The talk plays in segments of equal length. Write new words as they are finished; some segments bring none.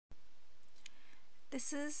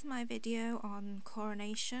This is my video on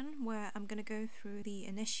chlorination, where I'm going to go through the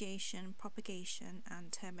initiation, propagation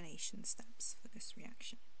and termination steps for this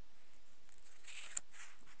reaction.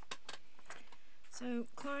 So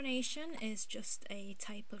chlorination is just a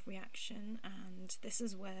type of reaction, and this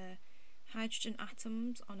is where hydrogen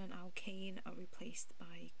atoms on an alkane are replaced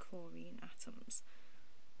by chlorine atoms.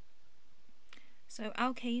 So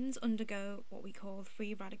alkanes undergo what we call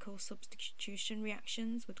free radical substitution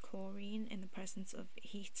reactions with chlorine in the presence of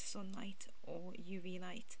heat, sunlight or UV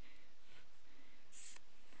light.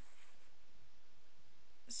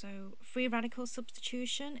 So free radical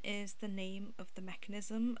substitution is the name of the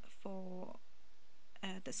mechanism for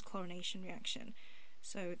this chlorination reaction.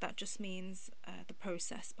 So that just means the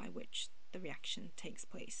process by which the reaction takes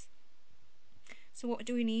place. So what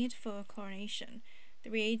do we need for chlorination? The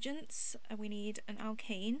reagents, we need an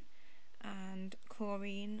alkane and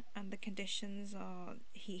chlorine, and the conditions are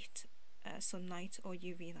heat, sunlight or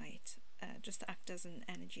UV light, just to act as an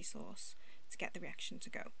energy source to get the reaction to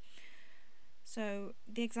go. So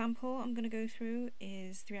the example I'm going to go through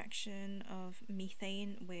is the reaction of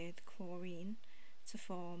methane with chlorine to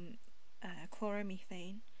form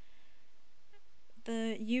chloromethane.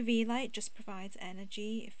 The UV light just provides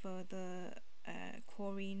energy for the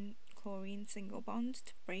chlorine single bond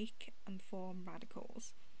to break and form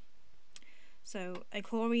radicals. So a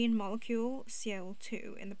chlorine molecule,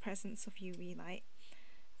 Cl2, in the presence of UV light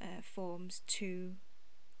forms two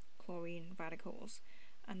chlorine radicals,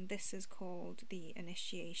 and this is called the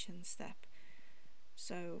initiation step.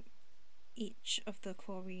 So each of the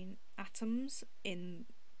chlorine atoms in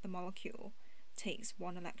the molecule takes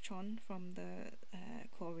one electron from the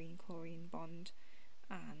chlorine-chlorine bond,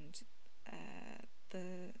 and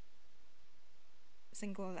the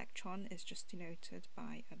single electron is just denoted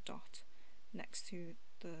by a dot next to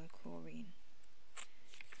the chlorine.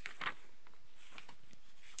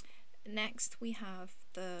 Next we have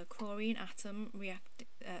the chlorine atom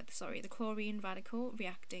the chlorine radical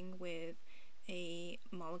reacting with a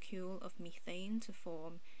molecule of methane to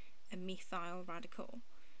form a methyl radical,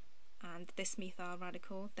 and this methyl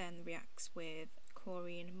radical then reacts with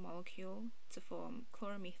chlorine molecule to form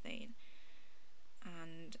chloromethane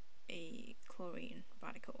and a chlorine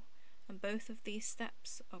radical, and both of these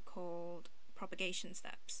steps are called propagation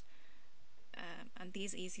steps, and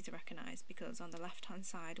these are easy to recognise because on the left hand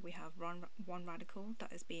side we have one radical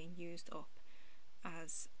that is being used up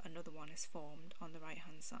as another one is formed on the right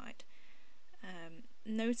hand side.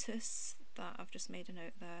 Notice that I've just made a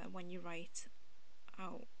note there: when you write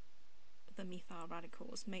out the methyl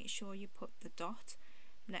radicals, make sure you put the dot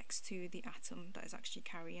next to the atom that is actually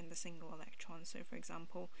carrying the single electron. So for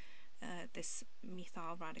example, this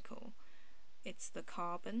methyl radical, it's the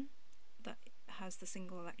carbon that has the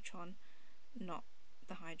single electron, not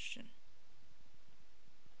the hydrogen.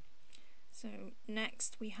 So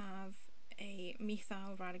next we have a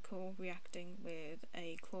methyl radical reacting with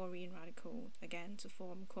a chlorine radical again to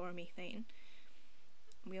form chloromethane.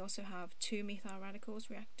 We also have two methyl radicals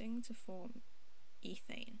reacting to form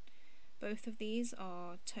ethane. Both of these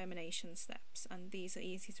are termination steps, and these are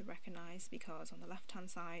easy to recognise because on the left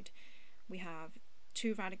hand side we have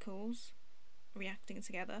two radicals reacting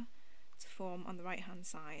together to form on the right hand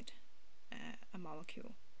side a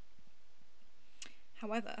molecule.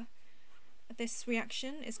 However, this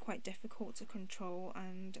reaction is quite difficult to control,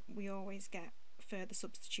 and we always get further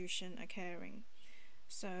substitution occurring.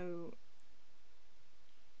 So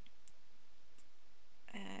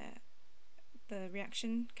the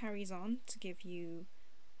reaction carries on to give you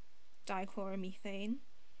dichloromethane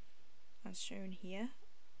as shown here,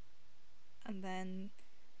 and then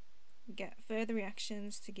we get further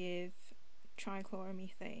reactions to give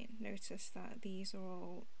trichloromethane. Notice that these are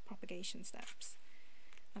all propagation steps,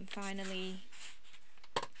 and finally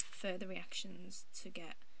further reactions to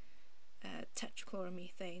get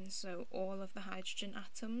tetrachloromethane. So all of the hydrogen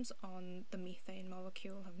atoms on the methane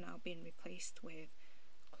molecule have now been replaced with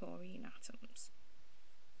chlorine atoms.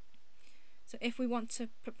 So if we want to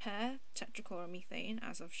prepare tetrachloromethane,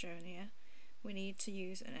 as I've shown here, we need to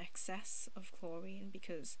use an excess of chlorine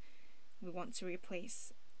because we want to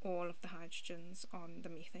replace all of the hydrogens on the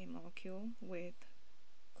methane molecule with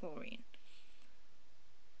chlorine.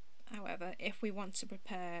 However, if we want to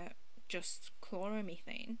prepare just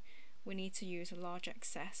chloromethane, we need to use a large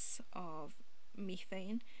excess of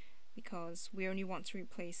methane because we only want to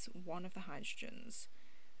replace one of the hydrogens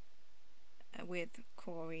with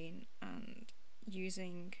chlorine, and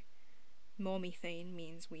using more methane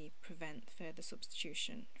means we prevent further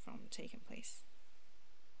substitution from taking place.